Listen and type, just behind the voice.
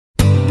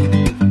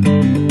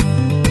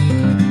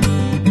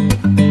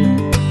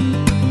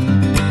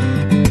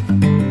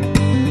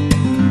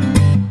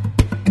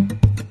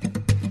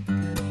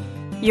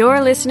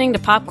You're listening to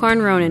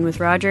Popcorn Ronin with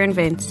Roger and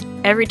Vince.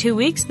 Every 2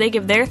 weeks, they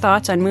give their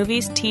thoughts on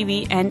movies,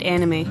 TV, and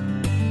anime.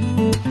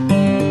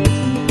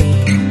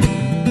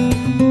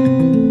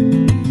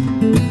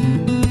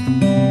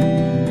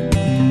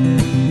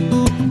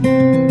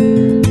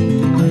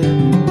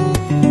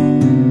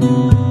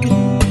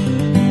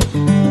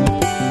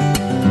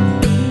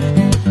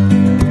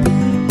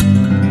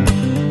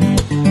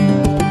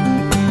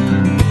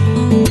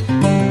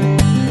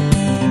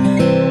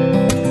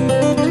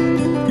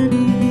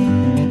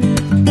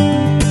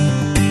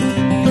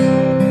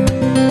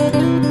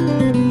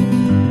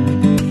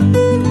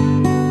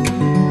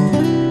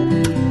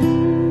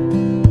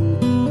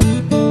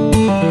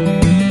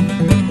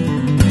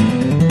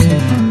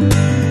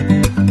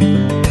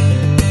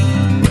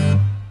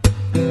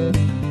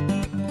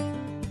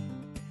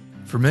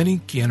 For many,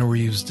 Keanu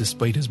Reeves,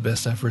 despite his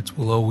best efforts,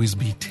 will always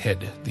be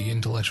Ted, the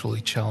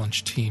intellectually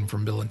challenged teen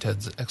from Bill and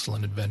Ted's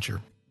Excellent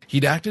Adventure.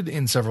 He'd acted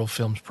in several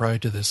films prior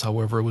to this,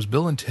 however, it was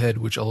Bill and Ted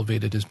which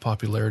elevated his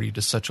popularity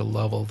to such a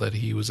level that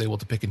he was able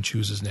to pick and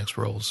choose his next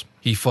roles.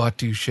 He fought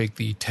to shake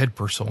the Ted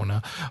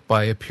persona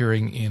by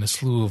appearing in a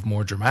slew of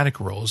more dramatic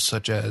roles,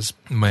 such as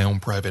My Own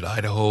Private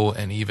Idaho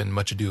and even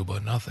Much Ado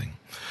About Nothing.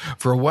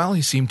 For a while,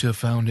 he seemed to have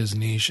found his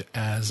niche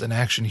as an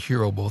action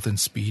hero, both in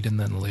Speed and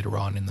then later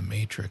on in The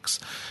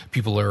Matrix.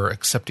 People are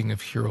accepting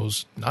of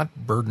heroes not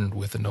burdened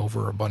with an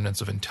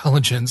overabundance of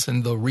intelligence,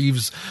 and though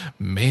Reeves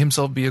may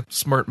himself be a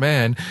smart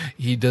man,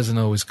 he doesn't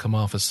always come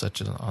off as such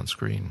on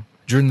screen.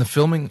 During the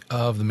filming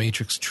of the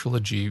Matrix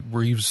trilogy,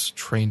 Reeves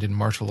trained in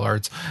martial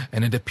arts,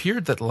 and it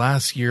appeared that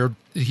last year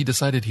he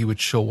decided he would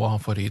show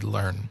off what he'd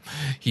learned.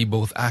 He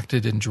both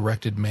acted and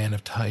directed Man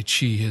of Tai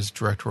Chi, his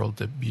directorial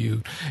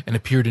debut, and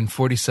appeared in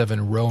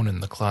 47 Ronin,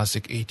 the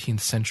classic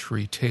 18th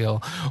century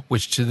tale,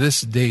 which to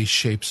this day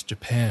shapes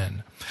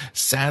Japan.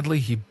 Sadly,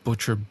 he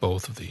butchered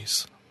both of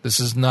these. This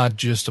is not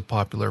just a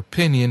popular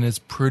opinion, it's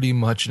pretty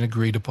much an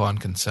agreed upon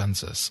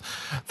consensus.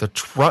 The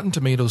Rotten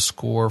Tomatoes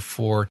score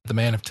for The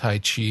Man of Tai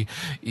Chi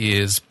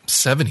is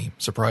 70,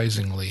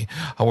 surprisingly.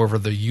 However,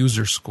 the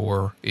user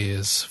score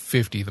is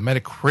 50. The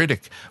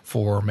Metacritic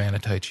for Man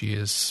of Tai Chi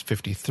is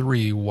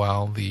 53,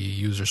 while the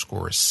user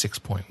score is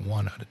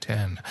 6.1 out of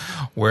 10.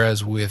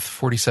 Whereas with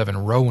 47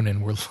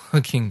 Ronin, we're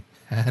looking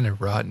at a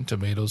Rotten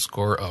Tomatoes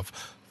score of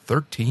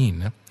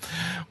 13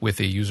 with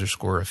a user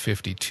score of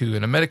 52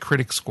 and a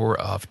Metacritic score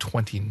of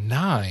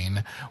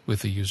 29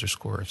 with a user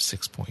score of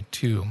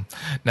 6.2.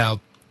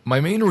 Now,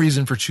 my main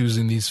reason for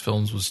choosing these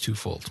films was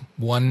twofold.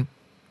 One,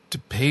 to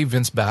pay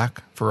Vince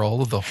back for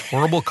all of the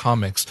horrible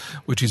comics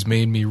which he's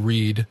made me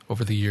read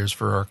over the years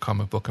for our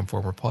Comic Book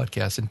Informer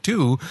podcast. And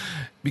two,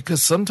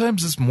 because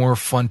sometimes it's more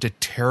fun to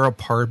tear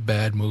apart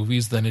bad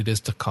movies than it is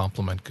to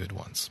compliment good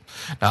ones.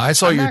 Now, I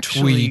saw your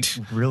tweet.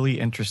 I'm really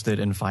interested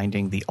in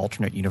finding the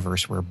alternate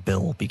universe where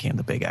Bill became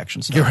the big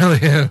action star. You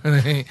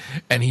really,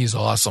 and he's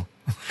awesome.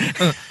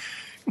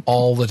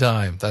 All the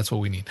time. That's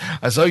what we need.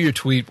 I saw your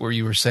tweet where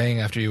you were saying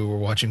after you were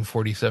watching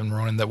 47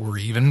 Ronin that we're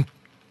even.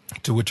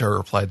 To which I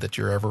replied that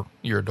you're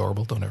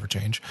adorable, don't ever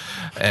change.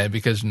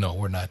 Because no,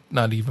 we're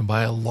not even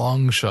by a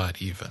long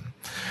shot even.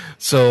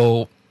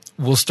 So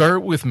we'll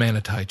start with Man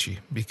of Tai Chi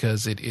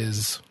because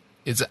it's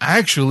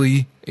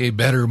actually a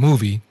better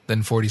movie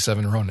than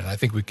 47 Ronin. I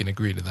think we can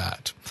agree to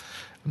that.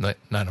 I'm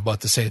not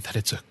about to say that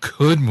it's a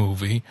good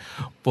movie,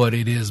 but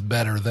it is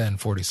better than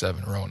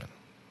 47 Ronin.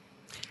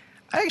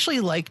 I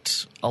actually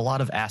liked a lot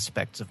of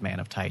aspects of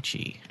Man of Tai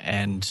Chi.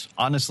 And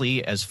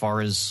honestly, as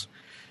far as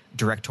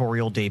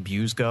directorial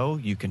debuts go,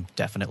 you can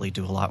definitely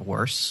do a lot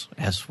worse,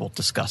 as we'll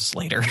discuss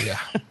later. Yeah.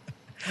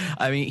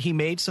 I mean, he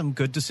made some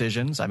good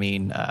decisions. I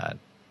mean,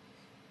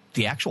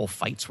 the actual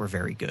fights were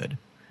very good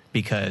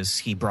because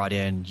he brought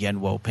in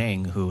Yen Wo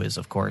Ping, who is,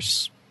 of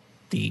course,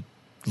 the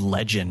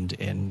legend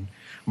in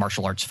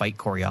martial arts fight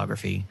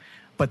choreography.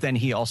 But then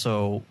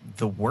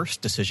the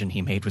worst decision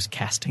he made was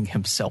casting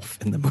himself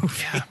in the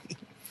movie. Yeah.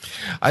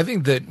 I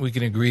think that we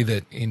can agree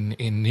that in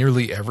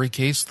nearly every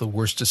case, the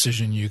worst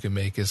decision you can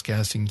make is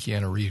casting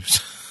Keanu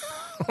Reeves.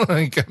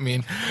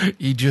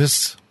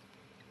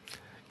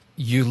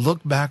 You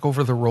look back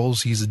over the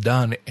roles he's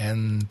done,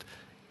 and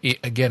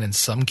again, in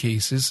some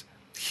cases,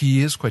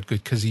 he is quite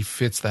good because he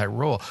fits that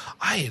role.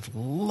 I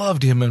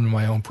loved him in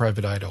My Own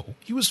Private Idaho.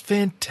 He was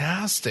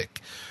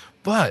fantastic.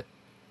 But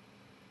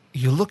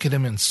you look at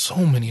him in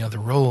so many other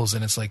roles,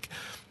 and it's like,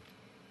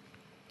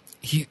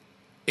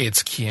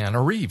 it's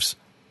Keanu Reeves.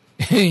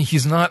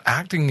 He's not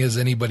acting as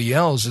anybody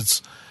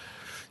else.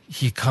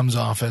 He comes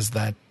off as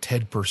that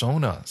Ted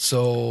persona.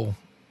 So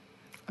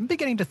I'm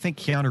beginning to think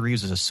Keanu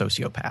Reeves is a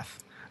sociopath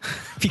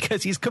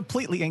because he's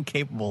completely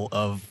incapable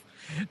of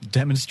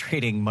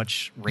demonstrating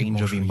much range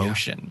of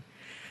emotion.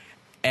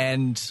 Yeah.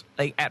 And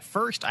at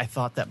first, I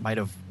thought that might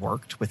have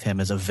worked with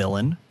him as a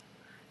villain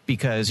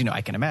because,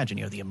 I can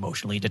imagine, the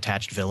emotionally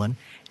detached villain.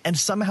 And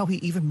somehow he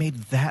even made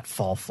that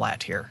fall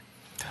flat here.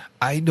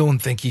 I don't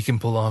think he can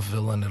pull off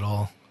villain at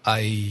all.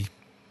 I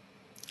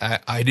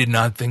did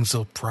not think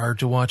so prior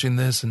to watching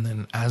this, and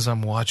then as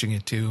I'm watching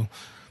it too,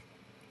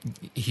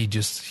 he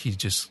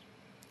just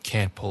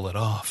can't pull it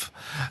off.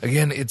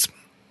 Again,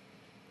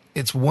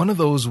 it's one of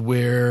those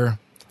where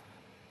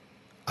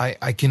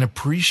I can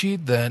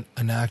appreciate that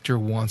an actor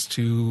wants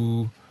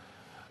to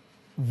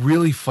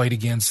really fight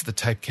against the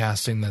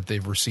typecasting that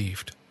they've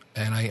received.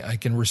 And I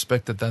can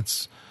respect that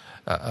that's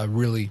a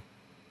really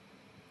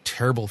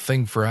terrible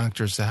thing for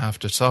actors to have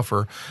to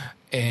suffer,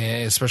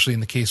 especially in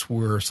the case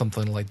where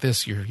something like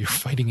this, you're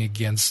fighting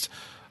against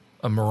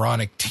a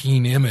moronic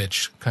teen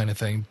image kind of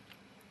thing.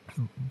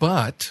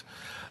 But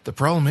the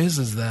problem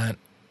is that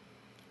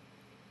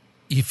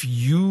if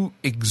you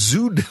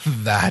exude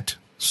that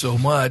so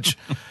much,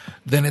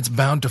 then it's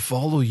bound to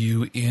follow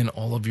you in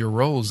all of your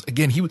roles.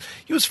 Again, he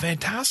was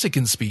fantastic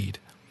in Speed,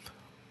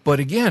 but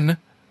again,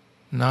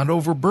 not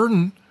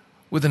overburdened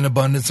with an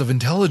abundance of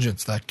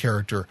intelligence, that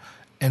character.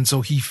 And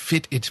so he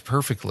fit it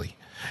perfectly.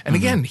 And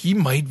again, he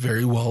might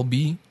very well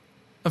be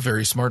a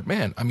very smart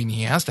man. I mean,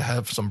 he has to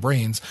have some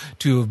brains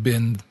to have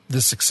been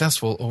this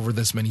successful over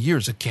this many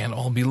years. It can't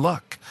all be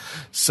luck.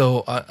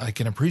 So I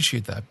can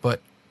appreciate that.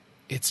 But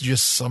it's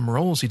just some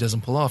roles he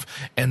doesn't pull off.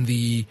 And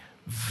the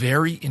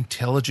very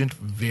intelligent,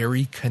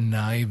 very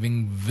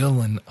conniving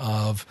villain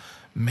of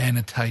Man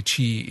of Tai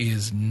Chi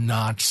is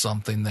not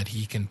something that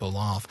he can pull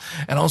off.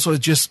 And also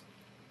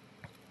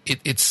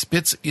it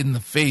spits in the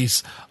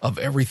face of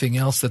everything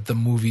else that the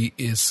movie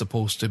is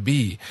supposed to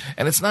be.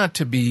 And it's not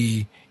to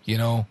be,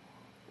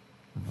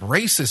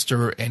 racist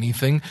or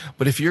anything,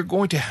 but if you're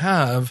going to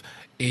have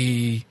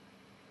a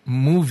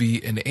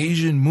movie, an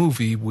Asian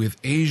movie with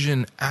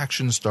Asian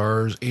action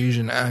stars,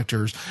 Asian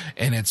actors,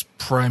 and it's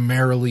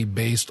primarily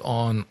based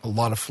on a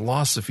lot of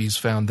philosophies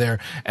found there,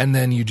 and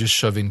then you just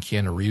shove in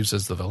Keanu Reeves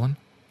as the villain,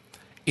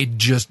 it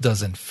just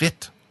doesn't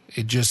fit.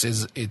 It just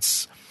is,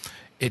 it's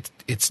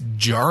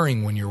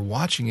jarring when you're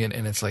watching it,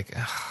 and it's like,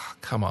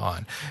 come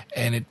on.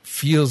 And it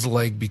feels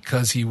like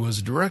because he was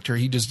a director,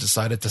 he just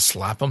decided to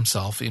slap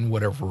himself in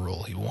whatever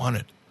role he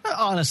wanted.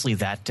 Honestly,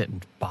 that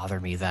didn't bother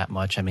me that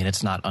much. I mean,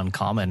 it's not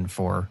uncommon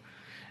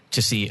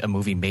to see a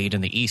movie made in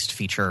the East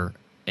feature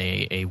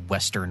a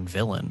Western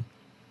villain.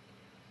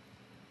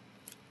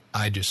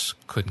 I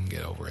just couldn't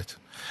get over it.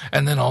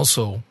 And then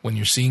also, when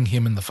you're seeing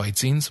him in the fight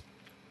scenes,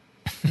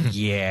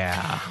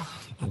 yeah.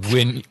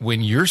 When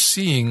you're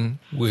seeing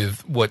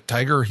with what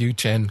Tiger Hu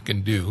Chen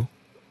can do,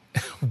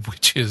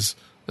 which is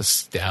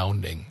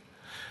astounding,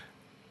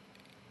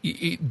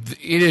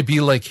 it'd be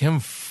like him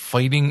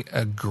fighting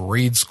a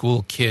grade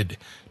school kid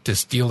to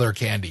steal their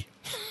candy.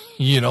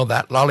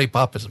 That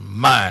lollipop is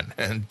mine,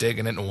 and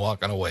taking it and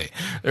walking away.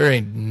 There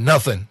ain't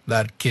nothing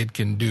that kid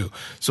can do.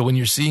 So when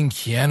you're seeing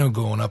Keanu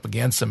going up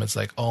against him, it's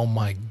like, oh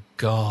my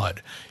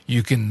God,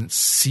 you can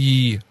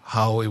see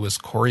how it was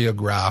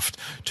choreographed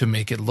to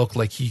make it look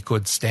like he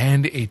could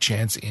stand a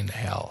chance in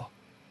hell.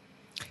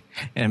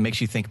 And it makes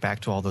you think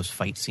back to all those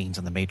fight scenes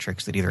in The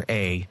Matrix that either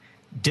A,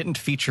 didn't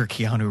feature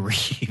Keanu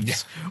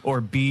Reeves,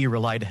 or B,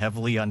 relied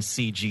heavily on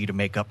CG to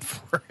make up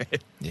for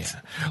it.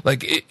 Yeah.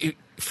 Like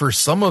for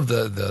some of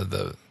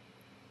the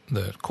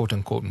quote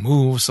unquote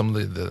moves, some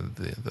of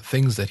the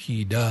things that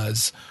he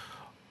does,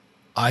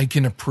 I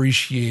can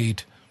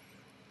appreciate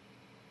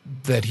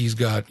that he's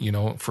got,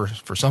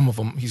 for some of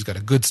them, he's got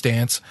a good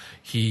stance.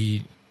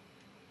 He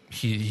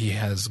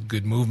has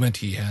good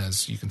movement.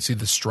 You can see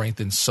the strength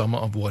in some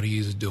of what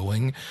he's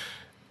doing.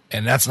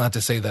 And that's not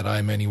to say that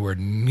I'm anywhere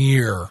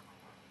near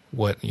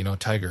what,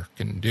 Tiger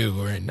can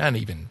do, or not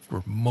even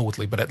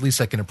remotely, but at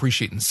least I can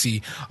appreciate and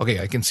see,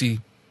 okay, I can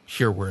see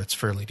here where it's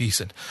fairly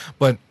decent.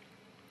 But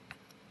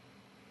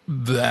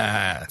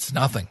that's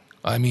nothing.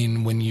 I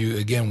mean, when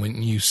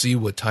you see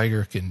what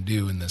Tiger can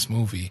do in this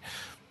movie,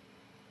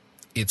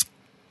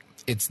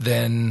 it's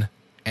then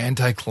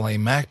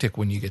anticlimactic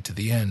when you get to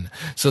the end.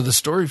 So the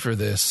story for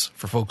this,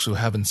 for folks who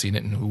haven't seen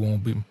it and who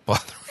won't be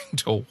bothering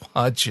to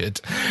watch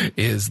it,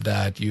 is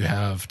that you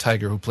have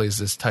Tiger, who plays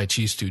this Tai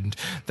Chi student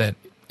that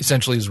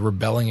essentially is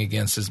rebelling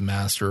against his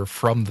master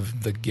from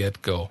the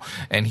get-go,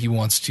 and he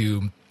wants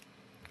to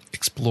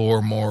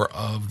explore more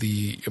of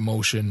the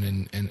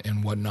emotion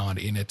and whatnot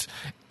in it,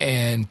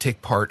 and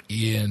take part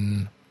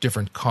in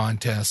different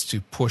contests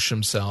to push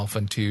himself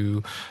and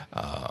to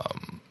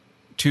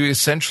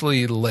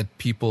essentially let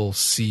people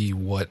see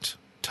what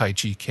Tai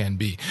Chi can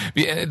be.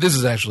 This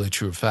is actually a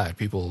true fact.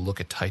 People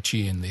look at Tai Chi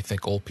and they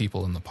think old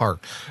people in the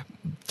park.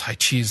 Tai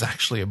Chi is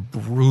actually a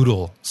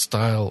brutal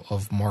style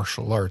of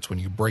martial arts when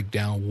you break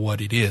down what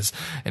it is.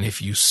 And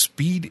if you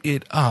speed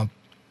it up,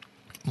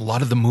 a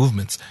lot of the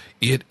movements,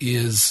 it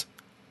is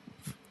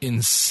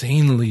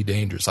insanely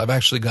dangerous. I've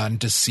actually gotten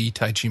to see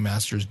Tai Chi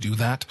masters do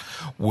that,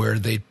 where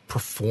they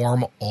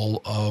perform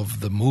all of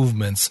the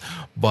movements,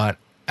 but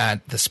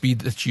at the speed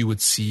that you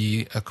would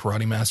see a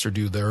karate master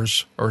do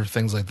theirs or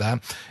things like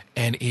that.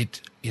 And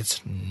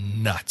it's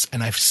nuts.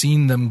 And I've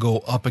seen them go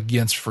up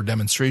against, for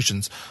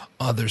demonstrations,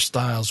 other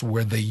styles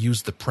where they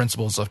use the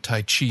principles of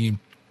Tai Chi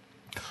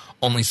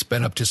only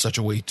sped up to such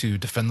a way to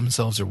defend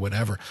themselves or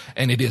whatever.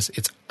 And it's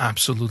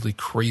absolutely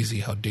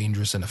crazy how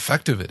dangerous and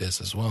effective it is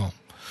as well.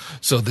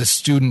 So this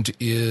student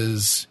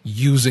is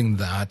using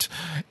that,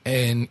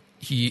 and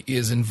he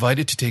is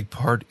invited to take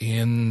part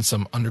in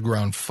some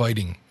underground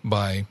fighting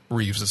by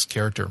Reeves'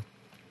 character.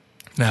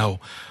 Now,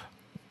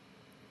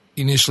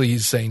 initially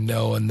he's saying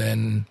no, and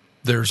then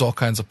there's all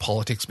kinds of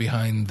politics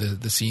behind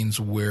the scenes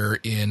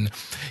wherein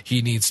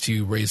he needs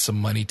to raise some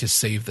money to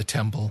save the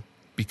temple,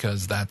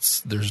 because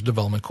there's a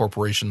development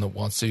corporation that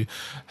wants to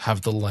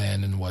have the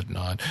land and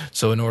whatnot.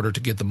 So in order to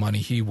get the money,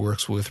 he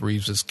works with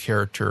Reeves's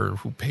character,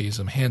 who pays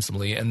him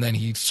handsomely, and then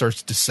he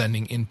starts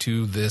descending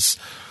into this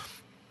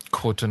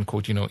quote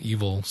unquote,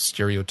 evil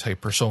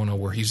stereotype persona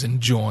where he's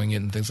enjoying it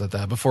and things like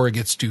that. Before it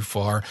gets too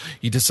far,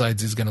 he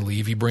decides he's going to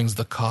leave. He brings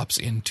the cops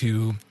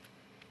into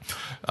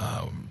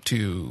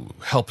to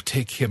help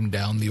take him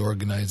down, the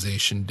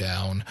organization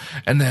down.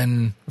 And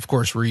then, of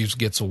course, Reeves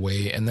gets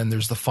away. And then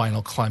there's the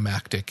final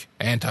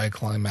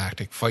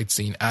anticlimactic fight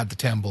scene at the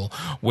temple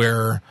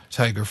where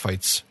Tiger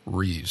fights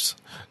Reeves.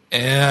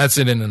 And that's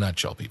it in a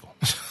nutshell, people.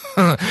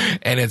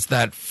 And it's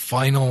that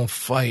final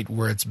fight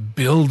where it's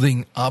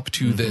building up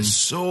to this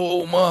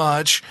so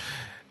much.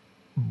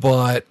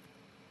 But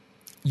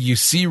you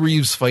see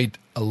Reeves fight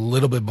a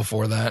little bit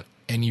before that,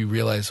 and you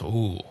realize,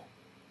 ooh,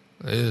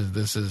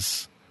 this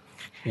is,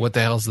 what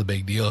the hell's the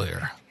big deal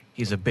here?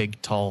 He's a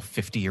big, tall,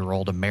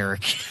 50-year-old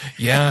American.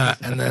 Yeah,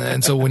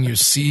 and so when you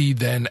see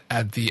then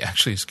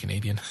actually he's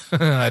Canadian.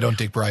 I don't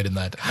take pride in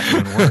that.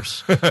 Even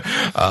worse.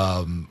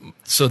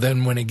 So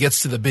then when it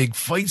gets to the big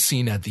fight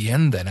scene at the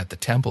end then at the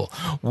temple,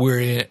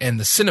 and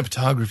the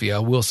cinematography, I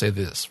will say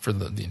this, for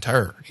the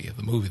entirety of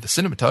the movie, the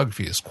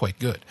cinematography is quite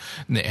good.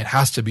 And it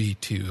has to be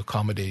to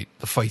accommodate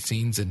the fight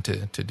scenes and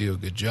to do a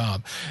good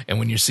job. And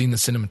when you're seeing the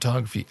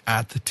cinematography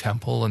at the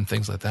temple and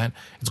things like that,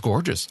 it's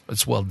gorgeous.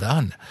 It's well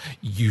done.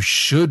 You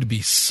should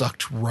be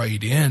sucked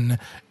right in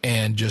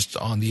and just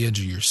on the edge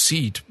of your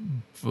seat,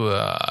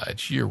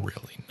 but you're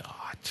really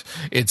not.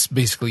 It's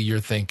basically, you're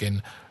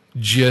thinking,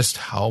 just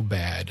how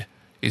bad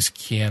is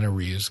Keanu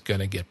Reeves going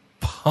to get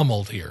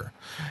pummeled here?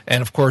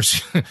 And of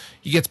course,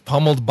 he gets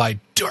pummeled by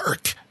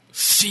dark,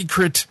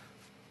 secret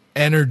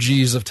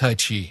energies of Tai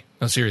Chi.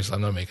 No, seriously,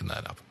 I'm not making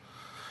that up.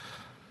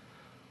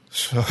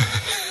 So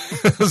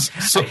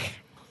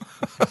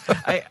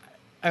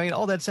I mean,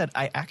 all that said,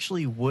 I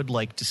actually would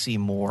like to see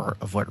more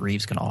of what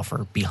Reeves can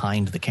offer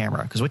behind the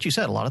camera. Because what you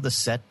said, a lot of the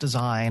set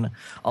design,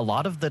 a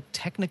lot of the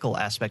technical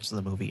aspects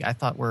of the movie, I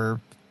thought were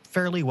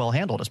fairly well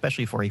handled,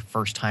 especially for a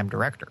first-time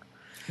director.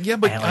 Yeah,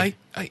 but I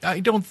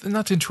don't,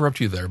 not to interrupt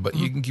you there, but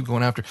you can keep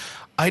going after.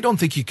 I don't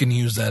think you can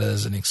use that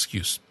as an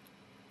excuse.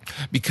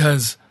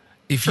 Because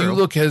if you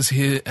look at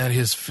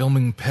his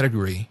filming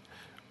pedigree,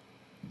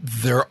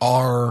 there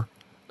are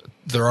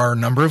a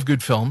number of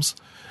good films,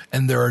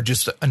 and there are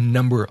just a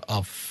number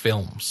of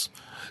films.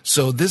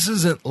 So this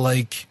isn't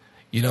like,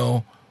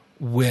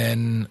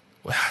 when,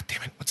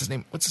 damn it, what's his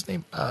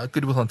name?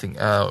 Good Will Hunting.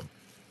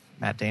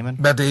 Matt Damon?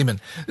 Matt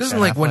Damon. This isn't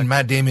like when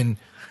Matt Damon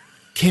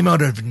came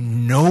out of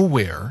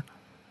nowhere,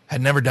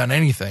 had never done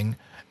anything,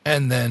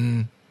 and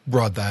then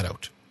brought that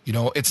out.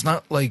 It's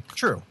not like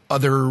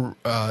other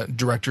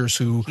directors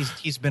who...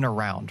 He's been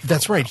around.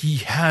 That's right. He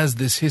has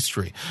this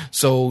history.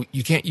 So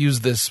you can't use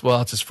this, well,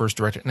 it's his first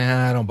director.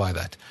 Nah, I don't buy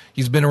that.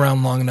 He's been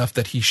around long enough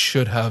that he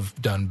should have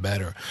done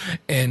better.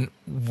 And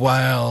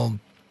while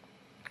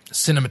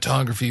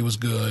cinematography was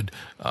good,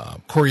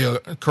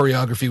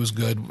 choreography was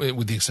good,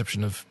 with the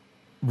exception of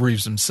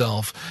Reeves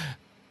himself,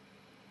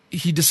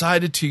 he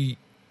decided to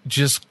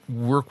just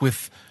work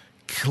with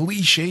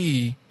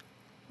cliche-ridden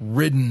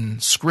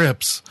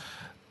scripts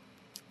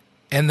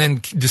and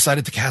then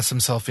decided to cast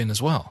himself in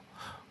as well.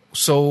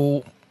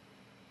 So,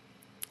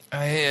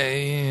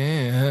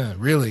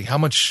 really, how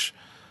much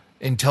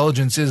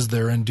intelligence is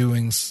there in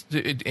doing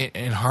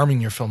in harming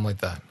your film like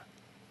that?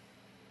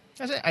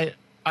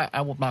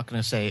 I'm not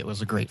going to say it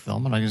was a great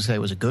film. I'm not going to say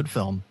it was a good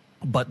film,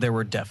 but there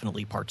were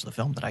definitely parts of the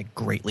film that I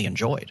greatly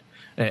enjoyed.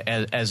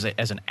 As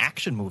an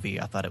action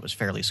movie, I thought it was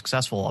fairly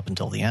successful up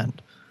until the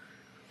end.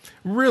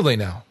 Really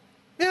now?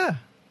 Yeah.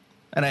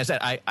 And as I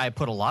said, I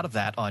put a lot of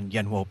that on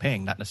Yen Wo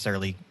Ping, not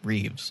necessarily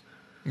Reeves.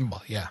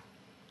 Well, yeah.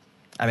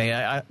 I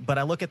mean, but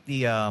I look at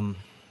the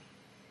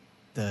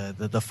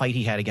fight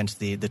he had against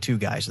the two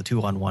guys, the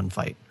 2-on-1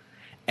 fight.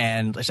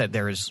 And I said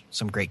there was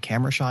some great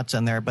camera shots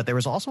in there, but there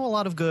was also a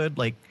lot of good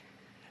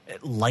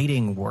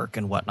lighting work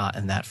and whatnot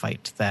in that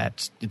fight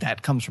that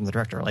comes from the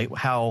director. Like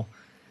how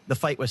the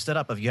fight was set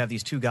up of you have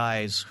these two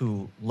guys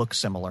who look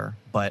similar,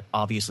 but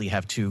obviously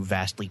have two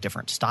vastly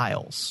different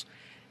styles.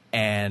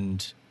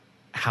 And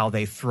how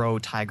they throw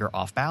Tiger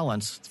off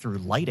balance through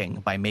lighting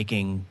by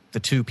making the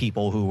two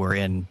people who were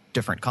in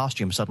different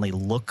costumes suddenly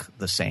look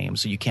the same,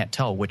 so you can't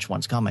tell which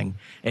one's coming.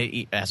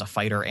 As a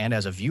fighter and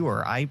as a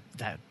viewer,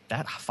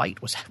 that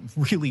fight was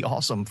really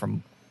awesome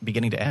from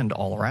beginning to end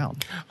all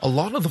around. A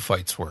lot of the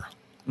fights were.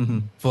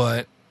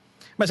 But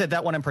I said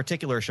that one in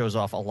particular shows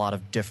off a lot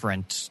of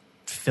different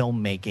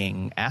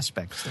filmmaking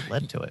aspects that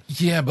led to it.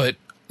 Yeah, but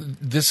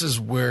this is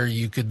where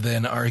you could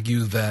then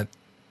argue that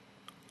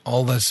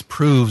all this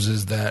proves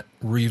is that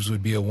Reeves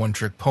would be a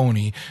one-trick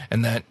pony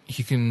and that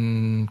he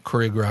can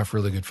choreograph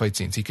really good fight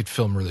scenes. He could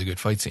film really good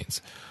fight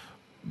scenes.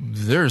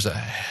 There's a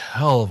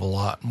hell of a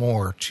lot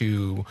more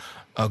to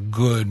a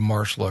good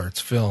martial arts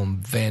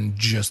film than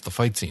just the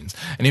fight scenes.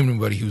 And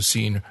anybody who's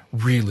seen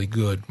really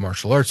good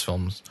martial arts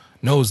films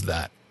knows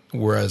that.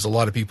 Whereas a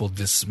lot of people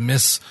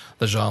dismiss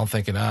the genre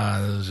thinking,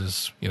 this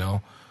is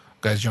just,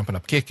 guys jumping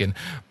up kicking.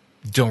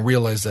 Don't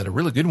realize that a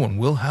really good one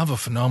will have a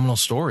phenomenal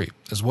story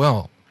as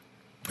well.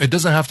 It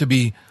doesn't have to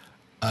be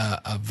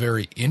a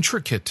very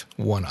intricate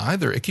one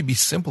either. It could be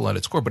simple at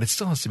its core, but it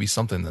still has to be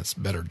something that's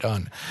better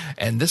done.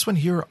 And this one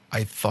here,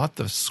 I thought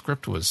the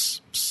script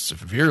was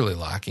severely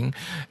lacking.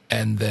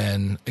 And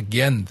then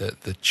again,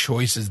 the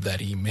choices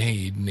that he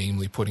made,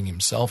 namely putting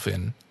himself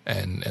in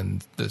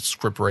and the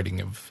script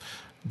writing of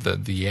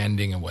the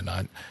ending and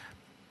whatnot,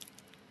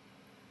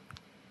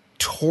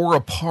 tore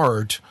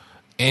apart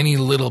any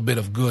little bit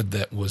of good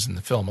that was in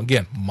the film.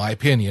 Again, my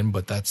opinion,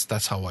 but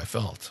that's how I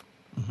felt.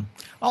 Mm-hmm.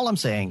 All I'm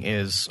saying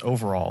is,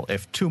 overall,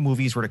 if two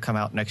movies were to come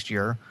out next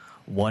year,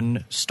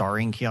 one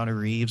starring Keanu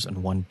Reeves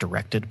and one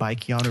directed by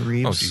Keanu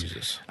Reeves, oh,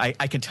 Jesus. I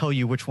can tell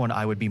you which one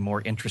I would be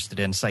more interested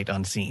in sight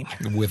unseen.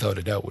 Without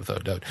a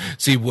doubt.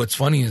 See, what's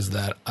funny is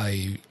that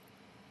I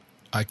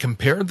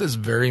compared this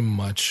very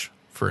much,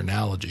 for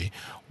analogy,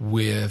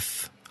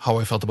 with how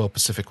I felt about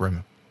Pacific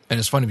Rim. And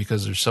it's funny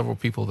because there's several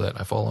people that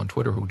I follow on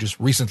Twitter who just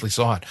recently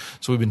saw it.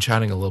 So we've been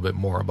chatting a little bit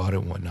more about it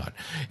and whatnot.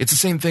 It's the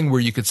same thing where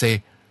you could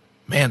say,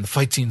 man, the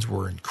fight scenes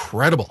were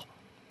incredible.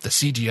 The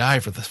CGI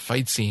for the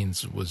fight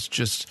scenes was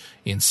just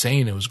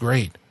insane. It was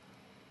great.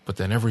 But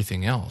then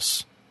everything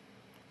else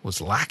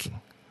was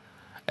lacking.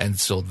 And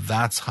so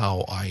that's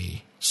how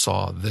I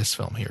saw this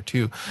film here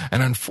too.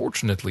 And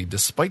unfortunately,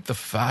 despite the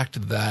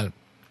fact that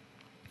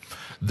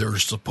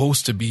there's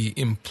supposed to be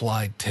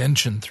implied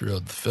tension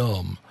throughout the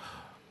film,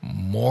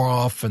 more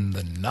often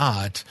than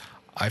not,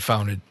 I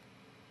found it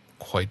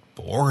quite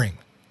boring.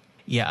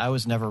 Yeah, I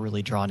was never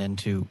really drawn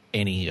into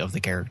any of the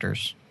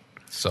characters.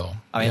 So,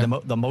 I mean,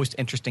 the most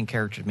interesting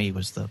character to me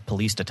was the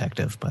police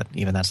detective, but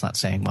even that's not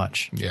saying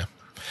much. Yeah.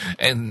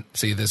 And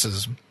see, this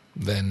is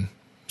then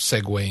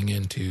segueing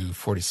into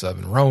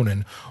 47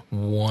 Ronin.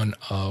 One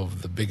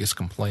of the biggest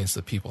complaints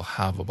that people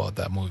have about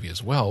that movie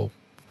as well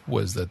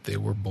was that they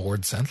were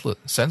bored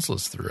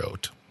senseless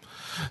throughout.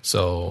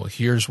 So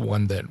here's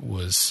one that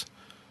was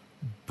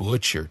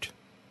butchered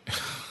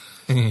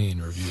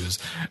in reviews,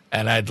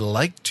 and I'd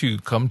like to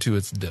come to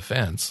its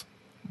defense,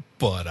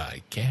 but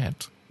I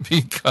can't,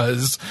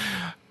 because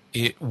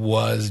it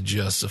was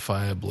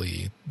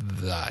justifiably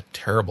that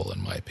terrible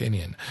in my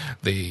opinion.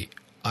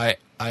 I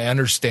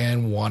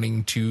understand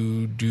wanting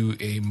to do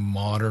a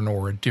modern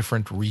or a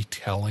different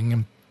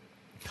retelling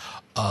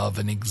of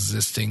an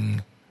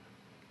existing,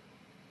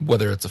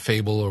 whether it's a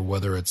fable or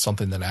whether it's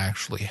something that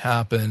actually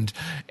happened,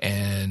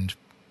 and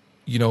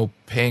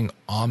paying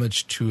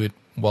homage to it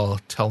while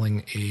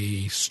telling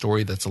a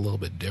story that's a little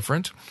bit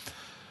different.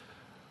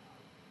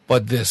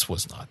 But this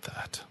was not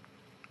that.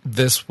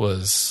 This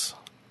was...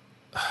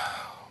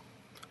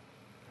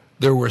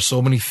 There were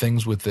so many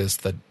things with this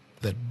that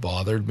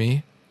bothered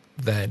me,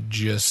 that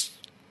just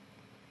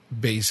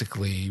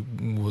basically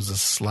was a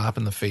slap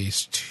in the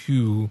face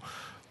to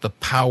the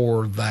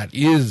power that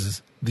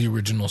is the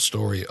original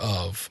story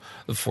of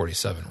the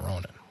 47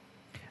 Ronin.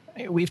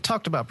 We've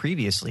talked about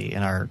previously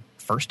in our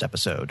first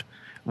episode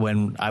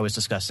when I was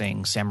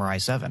discussing Samurai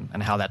 7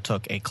 and how that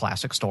took a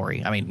classic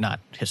story. I mean,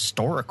 not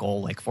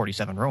historical like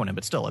 47 Ronin,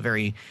 but still a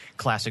very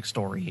classic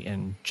story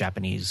in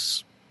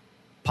Japanese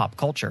pop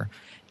culture,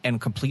 and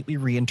completely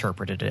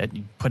reinterpreted it,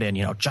 put in,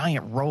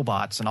 giant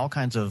robots and all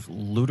kinds of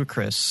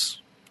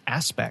ludicrous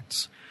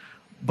aspects.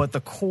 But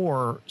the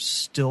core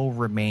still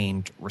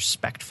remained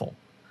respectful.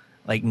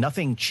 Like,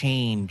 nothing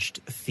changed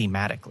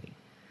thematically.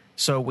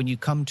 So when you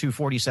come to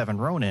 47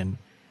 Ronin,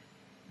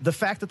 the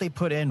fact that they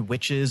put in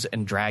witches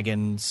and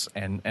dragons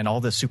and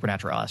all the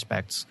supernatural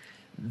aspects,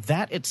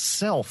 that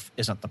itself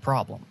isn't the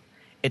problem.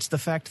 It's the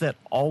fact that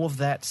all of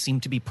that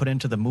seemed to be put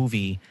into the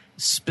movie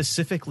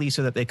specifically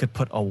so that they could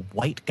put a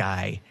white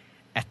guy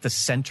at the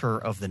center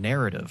of the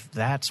narrative.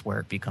 That's where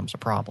it becomes a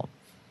problem.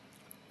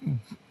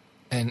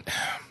 And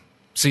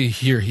see,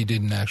 here he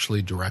didn't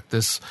actually direct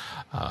this,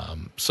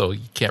 so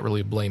you can't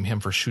really blame him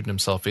for shooting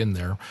himself in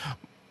there.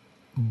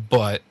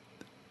 But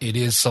it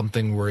is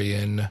something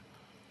wherein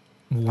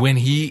when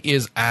he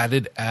is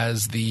added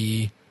as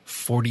the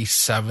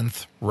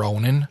 47th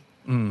Ronin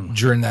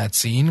during that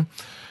scene,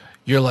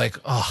 you're like,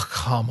 oh,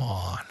 come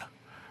on.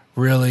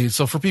 Really?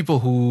 So for people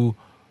who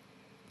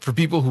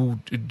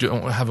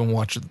haven't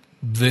watched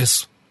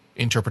this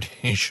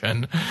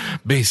interpretation,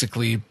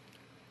 basically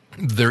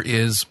there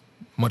is,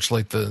 much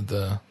like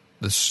the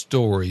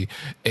story,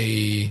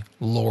 a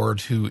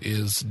lord who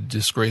is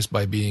disgraced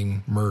by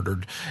being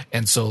murdered,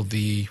 and so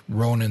the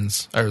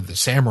Ronins, or the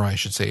samurai, I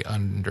should say,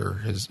 under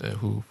his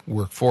who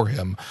work for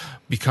him,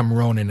 become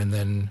Ronin and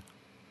then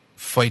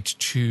fight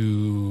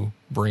to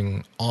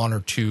bring honor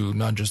to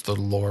not just the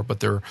lord, but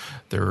their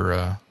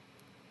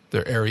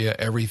area,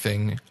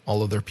 everything,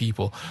 all of their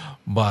people,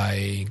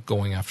 by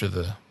going after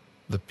the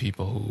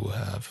people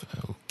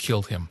who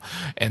killed him.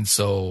 And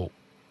so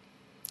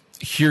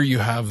here you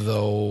have,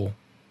 though,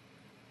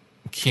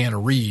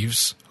 Keanu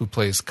Reeves, who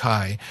plays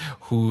Kai,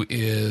 who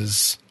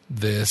is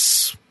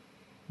this,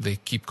 they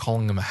keep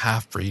calling him a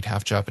half-breed,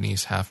 half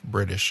Japanese, half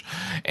British,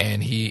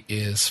 and he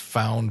is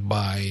found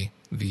by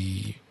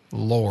the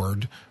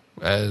Lord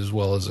as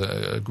well as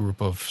a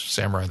group of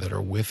samurai that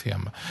are with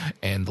him,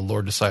 and the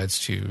Lord decides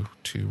to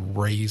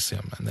raise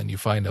him, and then you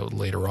find out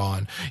later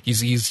on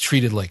he's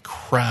treated like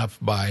crap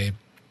by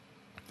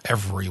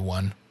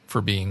everyone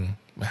for being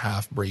a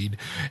half-breed,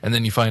 and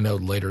then you find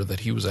out later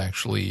that he was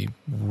actually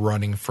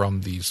running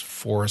from these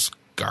forest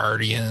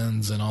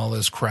guardians and all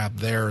this crap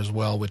there as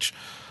well, which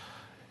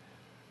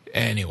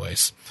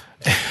anyways.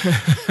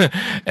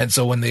 And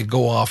so when they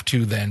go off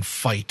to then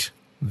fight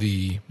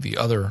the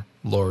other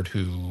Lord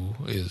who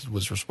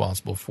was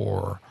responsible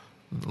for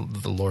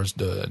the Lord's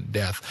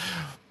death,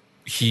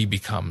 he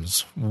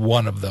becomes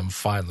one of them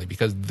finally,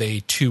 because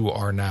they too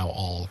are now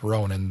all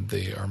Ronin.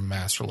 They are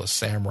masterless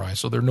samurai,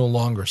 so they're no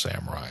longer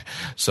samurai.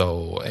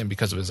 So, and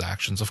because of his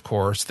actions, of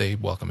course, they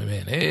welcome him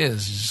in. It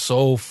is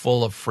so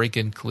full of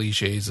freaking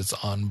cliches. It's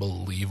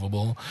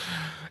unbelievable.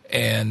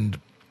 And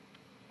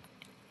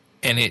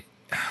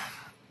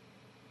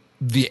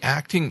the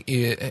acting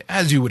is,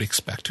 as you would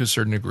expect to a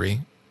certain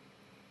degree,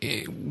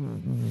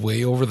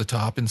 way over the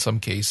top in some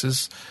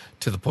cases,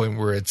 to the point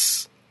where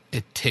it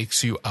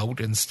takes you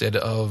out instead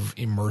of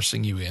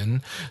immersing you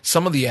in.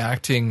 Some of the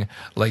acting,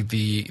 like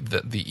the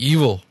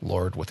evil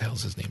Lord, what the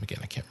hell's his name again?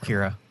 I can't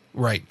remember. Kira.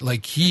 Right.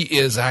 Like, he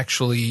is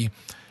actually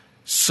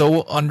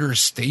so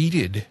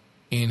understated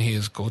in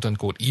his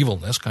quote-unquote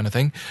evilness kind of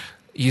thing.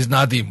 He's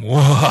not the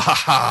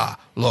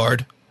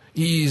Lord.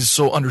 He's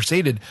so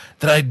understated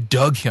that I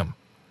dug him.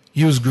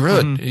 He was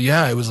good. Mm-hmm.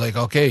 Yeah, it was like,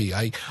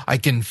 okay, I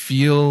can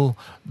feel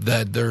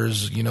that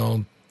there's,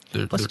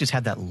 Plus, he just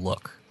had that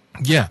look.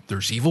 Yeah,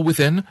 there's evil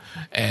within,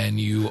 and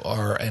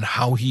and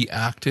how he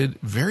acted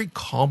very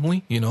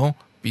calmly,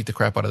 beat the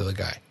crap out of the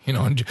guy,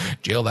 and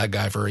jail that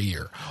guy for a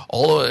year.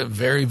 All of it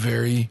very,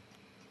 very,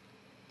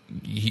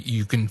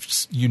 he's a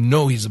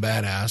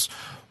badass,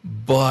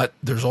 but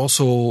there's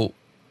also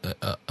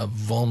a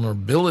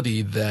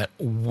vulnerability that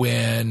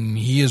when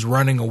he is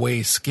running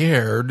away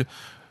scared,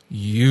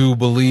 you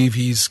believe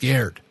he's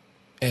scared.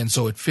 And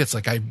so it fits.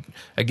 Like, I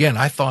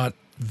thought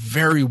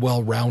very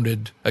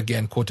well-rounded,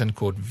 again,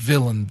 quote-unquote,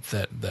 villain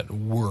that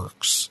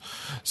works.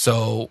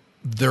 So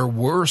there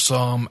were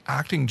some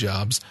acting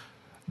jobs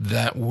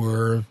that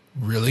were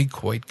really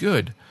quite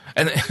good.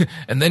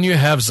 And then you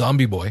have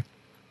Zombie Boy,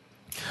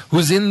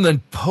 who's in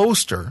the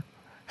poster,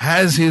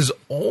 has his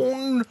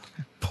own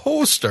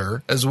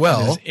poster as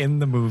well. He's in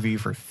the movie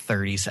for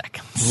 30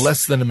 seconds.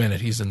 Less than a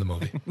minute he's in the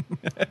movie.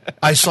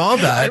 I saw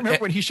that. I remember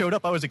when he showed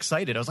up, I was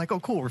excited. I was like, oh,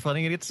 cool, we're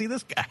finally going to get to see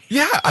this guy.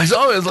 Yeah, I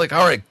saw it. I was like,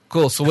 all right,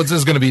 cool. So what's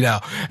this going to be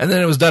now? And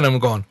then it was done. I'm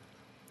going,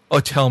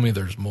 oh, tell me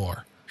there's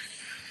more.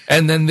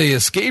 And then they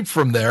escaped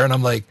from there, and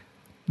I'm like,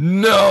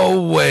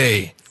 no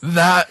way.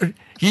 That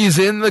he's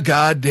in the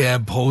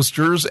goddamn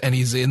posters, and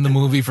he's in the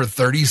movie for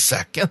 30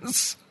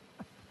 seconds.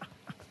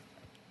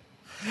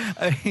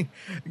 I mean,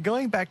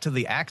 going back to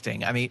the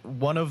acting,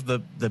 one of the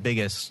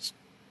biggest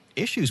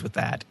issues with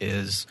that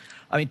is,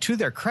 to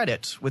their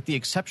credit, with the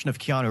exception of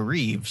Keanu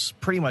Reeves,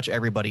 pretty much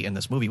everybody in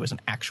this movie was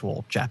an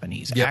actual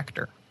Japanese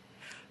actor.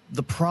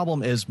 The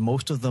problem is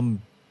most of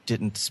them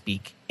didn't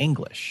speak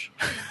English.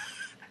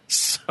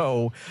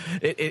 So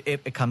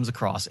it comes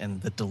across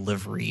in the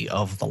delivery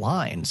of the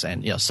lines.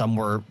 And, some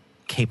were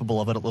capable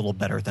of it a little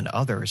better than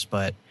others,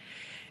 but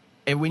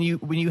and when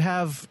you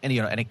have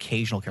an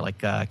occasional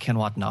character like Ken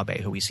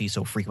Watanabe, who we see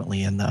so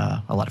frequently in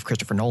a lot of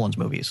Christopher Nolan's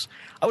movies,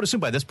 I would assume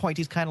by this point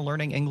he's kind of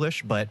learning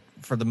English, but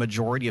for the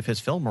majority of his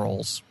film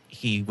roles,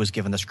 he was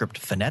given the script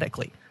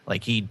phonetically.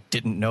 Like, he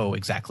didn't know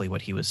exactly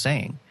what he was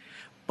saying.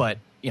 But,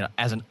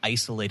 as an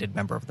isolated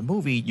member of the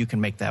movie, you can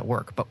make that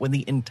work. But when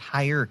the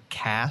entire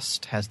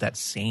cast has that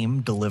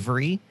same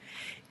delivery,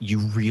 you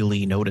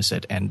really notice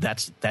it, and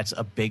that's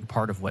a big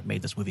part of what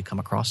made this movie come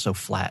across so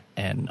flat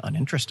and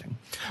uninteresting.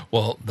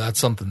 Well,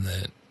 that's something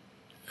that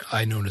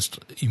I noticed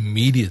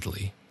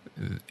immediately,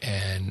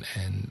 and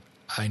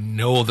I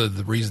know that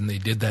the reason they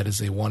did that is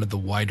they wanted the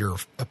wider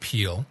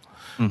appeal,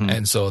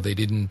 and so they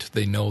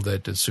know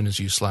that as soon as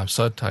you slap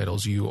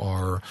subtitles, you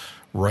are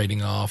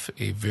writing off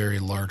a very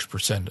large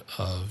percent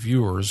of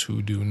viewers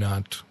who do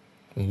not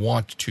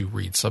want to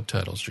read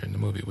subtitles during the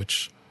movie,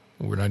 which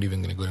we're not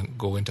even going to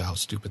go into how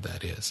stupid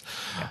that is.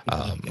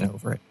 Get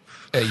over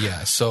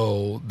it.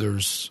 So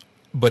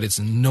but it's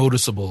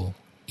noticeable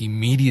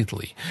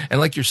immediately. And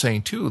like you're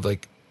saying too,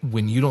 like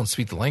when you don't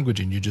speak the language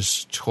and you're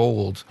just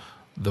told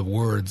the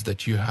words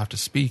that you have to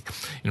speak,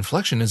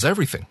 inflection is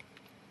everything.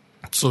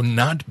 So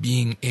not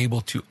being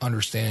able to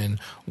understand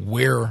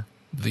where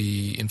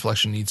the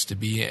inflection needs to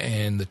be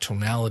and the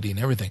tonality and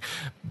everything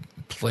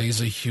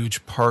plays a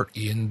huge part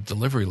in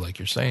delivery, like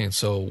you're saying.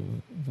 So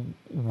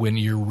when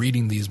you're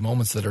reading these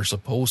moments that are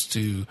supposed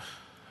to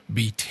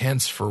be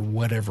tense for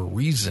whatever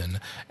reason,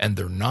 and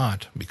they're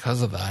not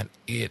because of that,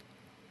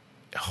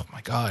 oh my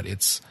God,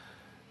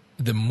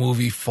 the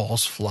movie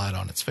falls flat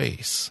on its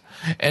face.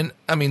 And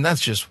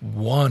that's just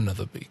one of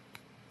the big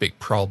big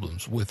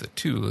problems with it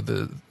too.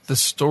 The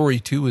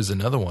story too is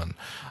another one.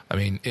 I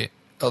mean,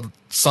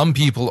 some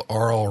people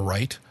are all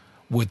right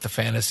with the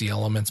fantasy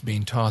elements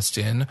being tossed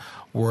in,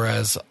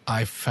 whereas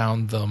I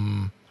found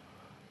them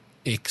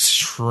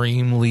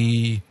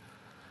extremely,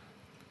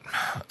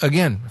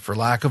 again, for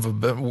lack of a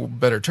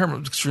better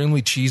term,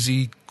 extremely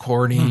cheesy,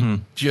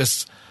 corny,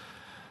 just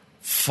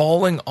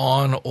falling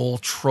on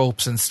old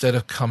tropes instead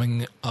of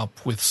coming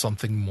up with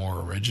something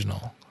more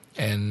original.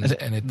 And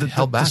it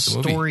held back the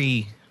movie. The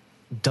story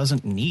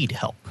doesn't need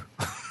help.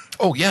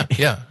 Oh, yeah.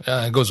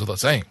 It goes without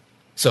saying.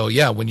 So,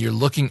 yeah, when you're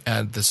looking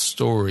at the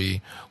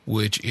story,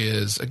 which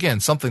is, again,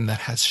 something that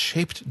has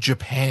shaped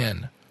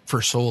Japan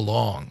for so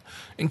long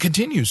and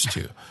continues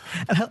to.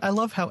 And I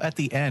love how at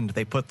the end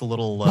they put the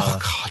little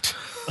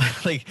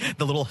like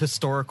the little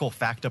historical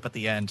fact up at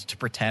the end to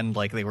pretend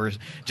like they were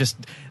just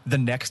the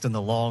next in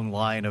the long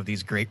line of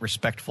these great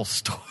respectful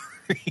stories.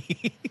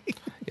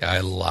 Yeah,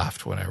 I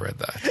laughed when I read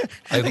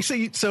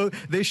that. So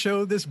they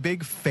show this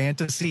big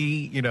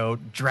fantasy,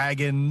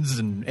 dragons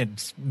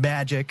and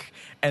magic,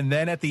 and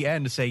then at the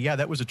end say, yeah,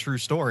 that was a true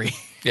story.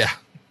 Yeah.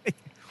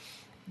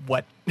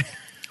 What?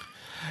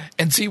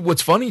 And see,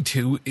 what's funny,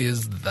 too,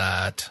 is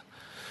that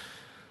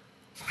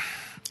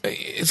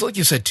it's like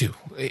you said, too.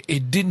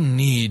 It didn't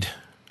need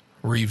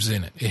Reeves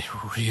in it. It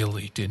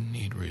really didn't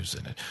need Reeves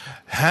in it.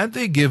 Had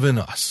they given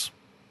us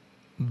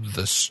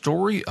the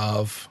story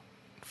of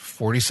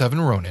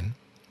 47 Ronin,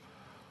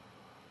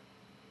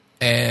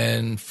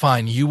 and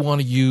fine, you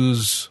want to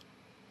use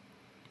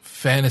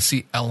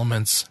fantasy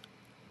elements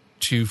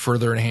to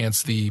further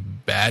enhance the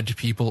bad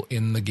people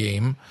in the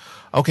game,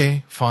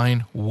 okay,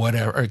 fine,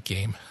 whatever.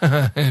 Game.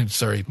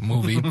 Sorry,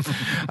 movie.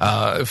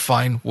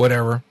 Fine,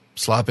 whatever.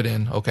 Slap it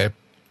in. Okay.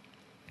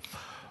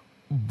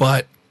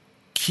 But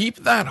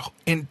keep that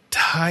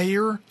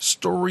entire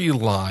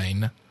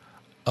storyline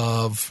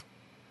of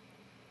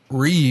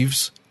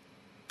Reeves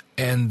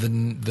and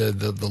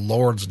the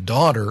Lord's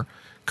daughter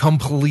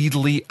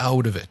completely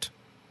out of it.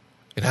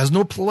 It has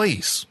no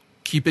place.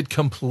 Keep it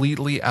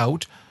completely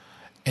out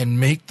and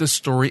make the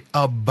story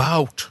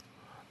about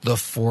the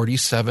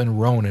 47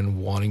 Ronin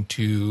wanting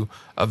to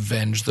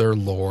avenge their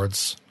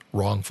lord's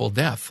wrongful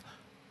death.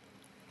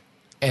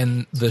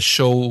 And the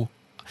show,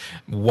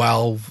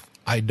 while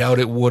I doubt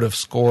it would have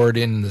scored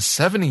in the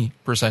 70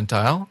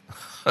 percentile,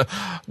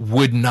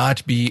 would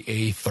not be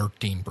a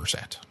 13%.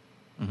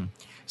 Mm-hmm.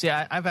 See,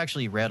 I've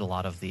actually read a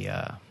lot of the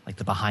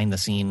the behind the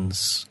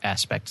scenes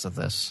aspects of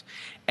this,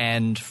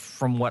 and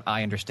from what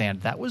I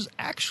understand, that was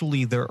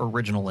actually their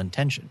original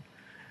intention.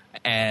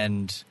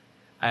 And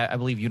I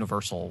believe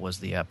Universal was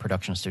the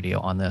production studio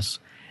on this.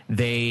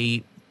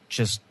 They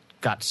just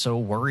got so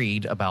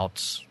worried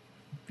about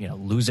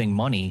losing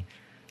money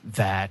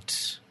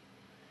that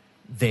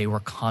they were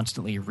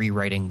constantly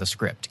rewriting the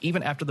script.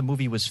 Even after the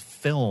movie was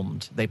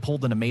filmed, they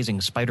pulled an Amazing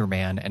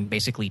Spider-Man and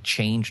basically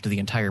changed the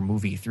entire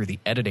movie through the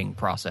editing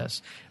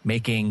process,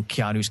 making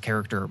Keanu's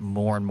character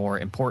more and more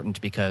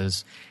important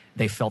because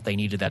they felt they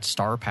needed that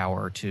star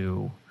power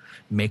to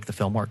make the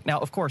film work. Now,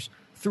 of course,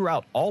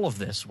 throughout all of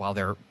this, while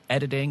they're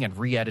editing and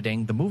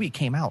re-editing, the movie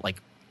came out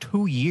like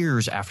 2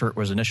 years after it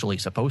was initially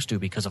supposed to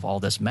because of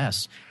all this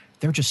mess.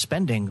 They're just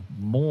spending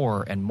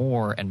more and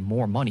more and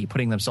more money,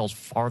 putting themselves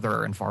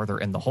farther and farther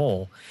in the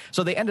hole.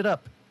 So they ended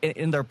up,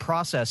 in their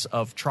process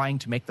of trying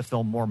to make the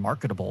film more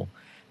marketable,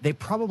 they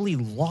probably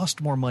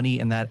lost more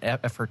money in that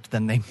effort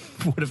than they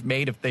would have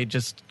made if they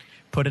just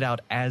put it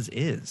out as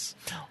is.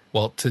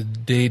 Well, to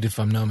date, if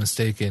I'm not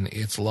mistaken,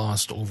 it's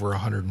lost over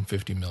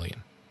 $150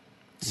 million.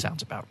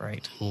 Sounds about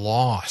right.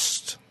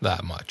 Lost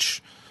that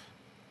much.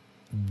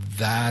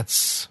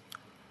 That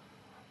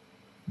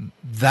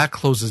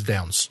closes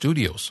down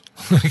studios.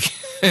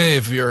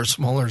 If you're a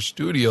smaller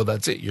studio,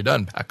 that's it. You're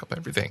done. Pack up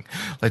everything.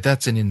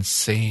 That's an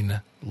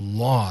insane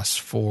loss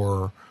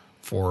for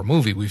a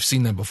movie. We've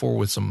seen that before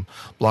with some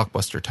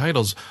blockbuster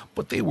titles,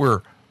 but they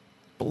were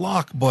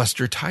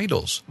blockbuster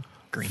titles.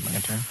 Green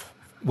Lantern.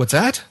 What's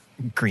that?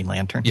 Green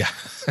Lantern. Yeah.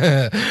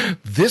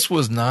 This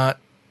was not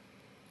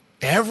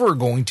ever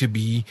going to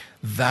be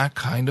that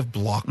kind of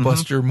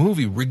blockbuster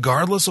movie,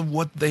 regardless of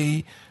what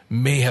they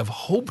may have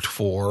hoped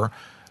for.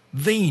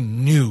 They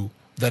knew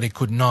that it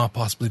could not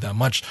possibly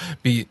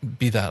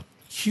be that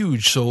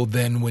huge. So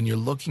then when you're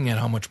looking at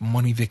how much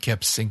money they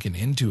kept sinking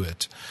into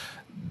it,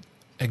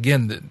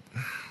 again,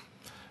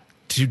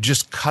 to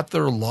just cut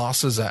their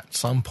losses at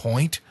some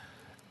point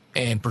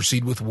and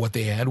proceed with what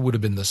they had would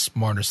have been the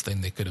smartest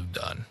thing they could have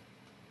done.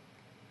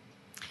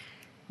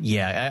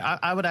 Yeah,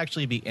 I would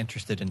actually be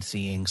interested in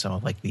seeing some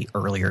of the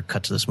earlier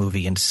cuts of this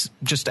movie, and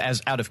just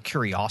as out of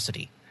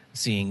curiosity,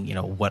 seeing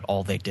what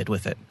all they did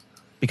with it.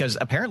 Because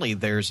apparently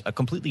there's a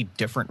completely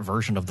different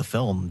version of the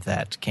film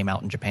that came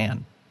out in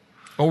Japan.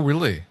 Oh,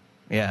 really?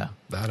 Yeah.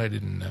 That I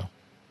didn't know.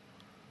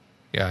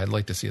 Yeah, I'd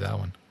like to see that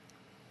one.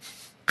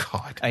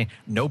 God.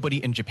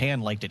 Nobody in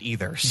Japan liked it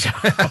either, so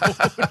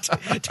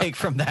take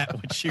from that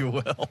what you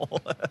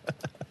will.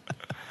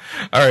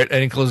 All right,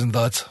 any closing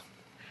thoughts?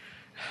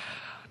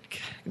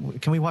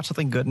 Can we watch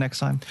something good next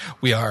time?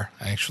 We are,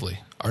 actually.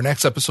 Our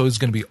next episode is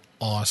going to be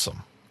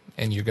awesome.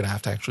 and you're going to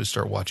have to actually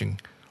start watching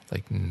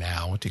like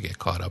now to get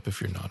caught up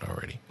if you're not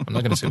already. I'm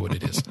not going to say what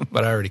it is,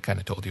 but I already kind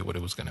of told you what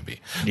it was going to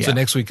be. Yeah. So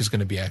next week is going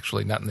to be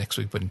actually, not next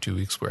week, but in 2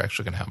 weeks, we're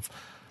actually going to have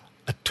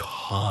a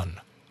ton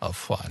of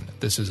fun.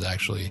 This is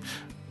actually,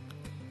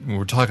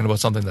 we're talking about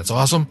something that's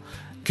awesome,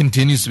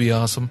 continues to be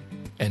awesome,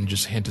 and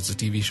just hint it's a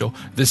TV show.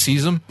 This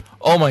season,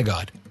 oh my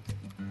God.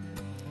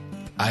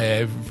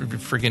 I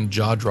freaking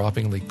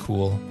jaw-droppingly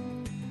cool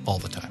all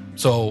the time.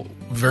 So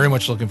very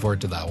much looking forward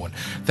to that one.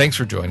 Thanks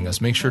for joining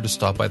us. Make sure to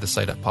stop by the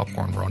site at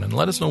Popcorn Ronin and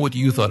let us know what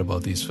you thought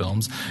about these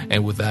films.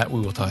 And with that, we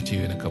will talk to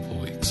you in a couple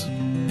of weeks.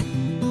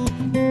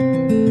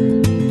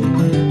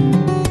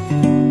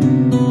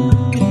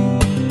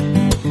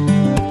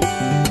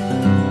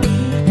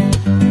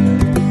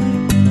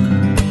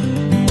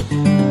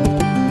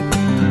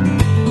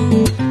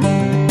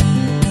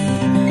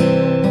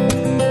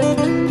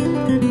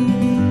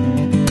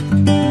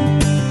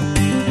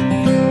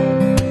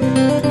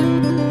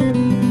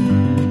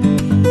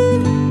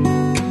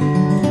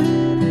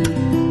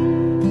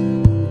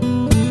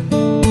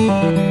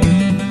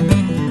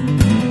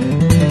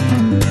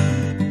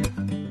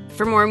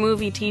 For more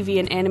movie, TV,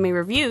 and anime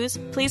reviews,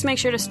 please make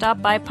sure to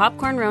stop by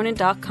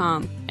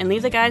popcornronin.com and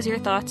leave the guys your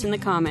thoughts in the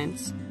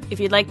comments. If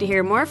you'd like to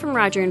hear more from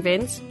Roger and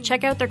Vince,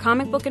 check out their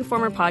Comic Book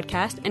Informer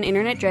podcast and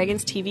Internet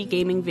Dragons TV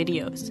gaming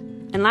videos.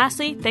 And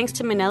lastly, thanks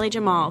to Manelli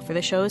Jamal for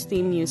the show's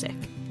theme music.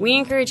 We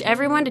encourage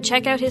everyone to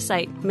check out his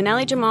site,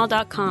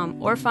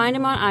 manellijamal.com, or find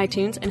him on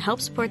iTunes and help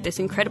support this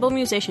incredible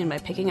musician by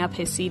picking up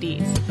his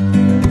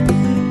CDs.